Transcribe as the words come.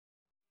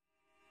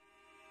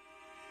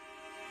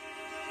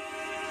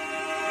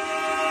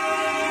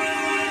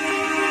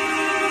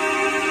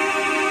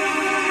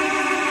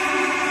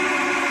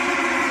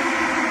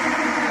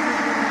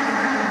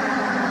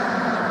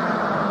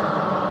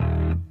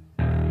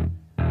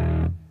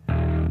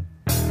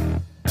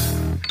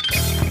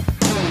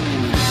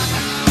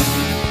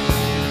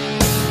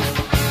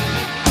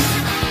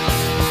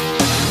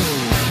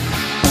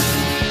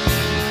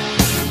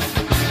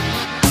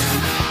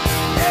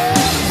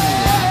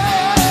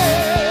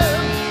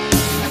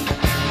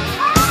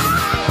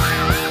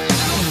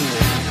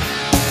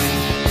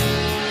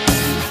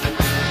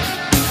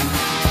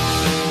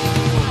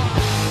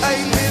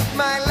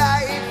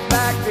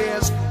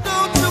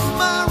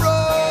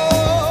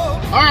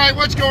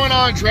going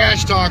on,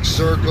 Trash Talk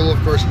Circle?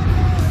 Of course,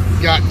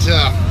 got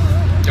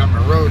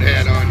my road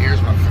hat on.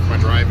 Here's my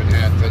driving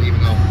hat, but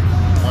even though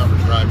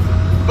Farmer's driving.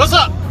 What's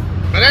up?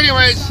 But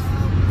anyways,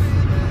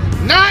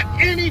 not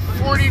any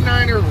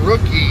 49er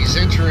rookies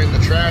entering the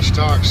Trash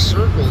Talk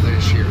Circle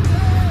this year.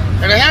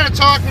 And I had a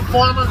talk with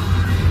Farmer.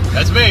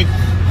 That's me.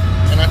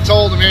 And I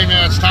told him, hey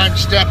man, it's time to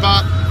step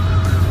up.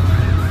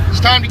 It's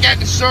time to get in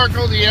the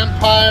circle. The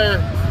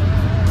Empire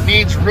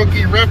needs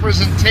rookie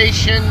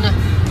representation.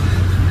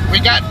 We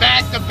got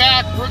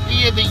back-to-back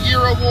Rookie of the Year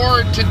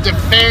award to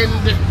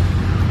defend.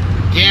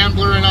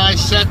 Gambler and I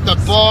set the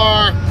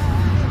bar.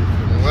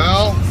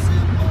 Well,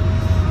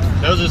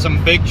 those are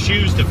some big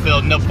shoes to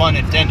fill, no pun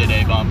intended,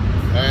 Bump.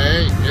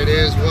 Hey, it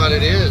is what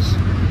it is.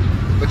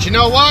 But you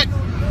know what?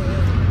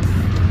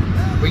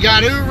 We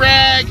got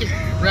Urag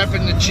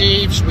repping the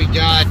Chiefs. We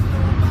got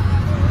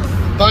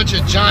a bunch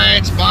of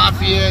Giants,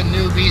 Mafia,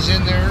 newbies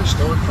in there.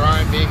 Store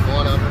Crime being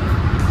one of them.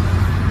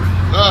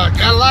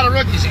 Got a lot of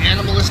rookies.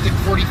 Animalistic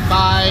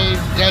 45,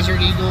 Desert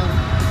Eagle.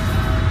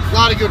 A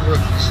lot of good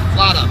rookies. A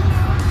lot of them.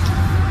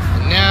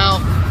 And now,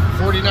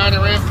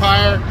 49er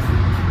Empire,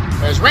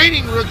 as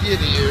reigning Rookie of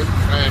the Year,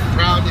 I am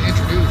proud to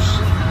introduce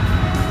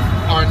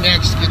our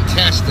next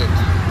contestant.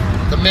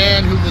 The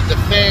man who will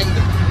defend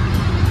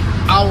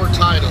our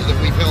title that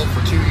we've held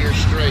for 2 years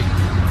straight.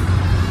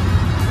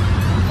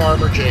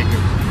 Farmer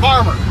Jacob.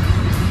 Farmer!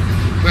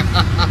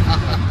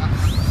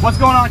 What's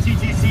going on,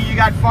 TTC? You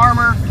got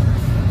Farmer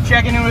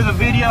checking in with a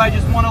video. I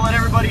just want to let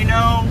everybody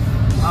know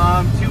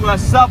to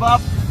sub up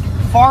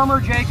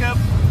Farmer Jacob.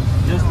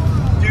 Just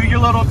do your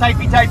little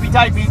typey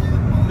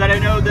that I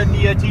know that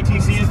the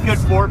TTC is good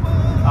for.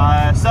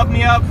 Sub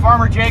me up,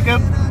 Farmer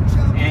Jacob,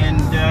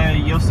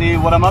 and you'll see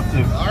what I'm up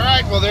to. All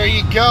right, well there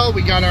you go.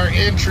 We got our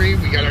entry.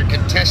 We got our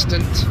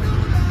contestant.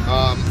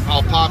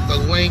 I'll pop the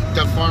link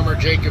to Farmer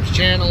Jacob's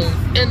channel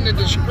in the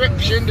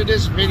description to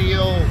this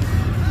video,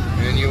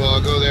 and you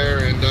all go there,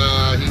 and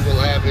he will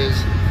have his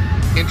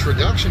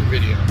introduction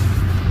video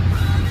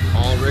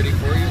all ready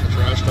for you in the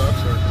Trash Talk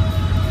Circle.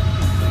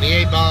 And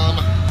the A-Bomb,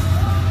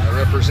 I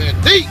represent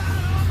the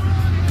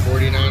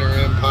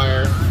 49er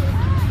Empire,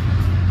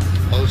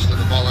 host of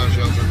the Fallout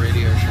Shelter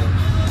radio show.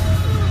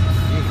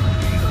 You know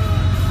me.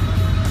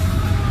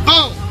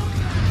 Boom!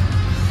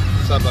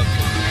 Sub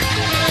up.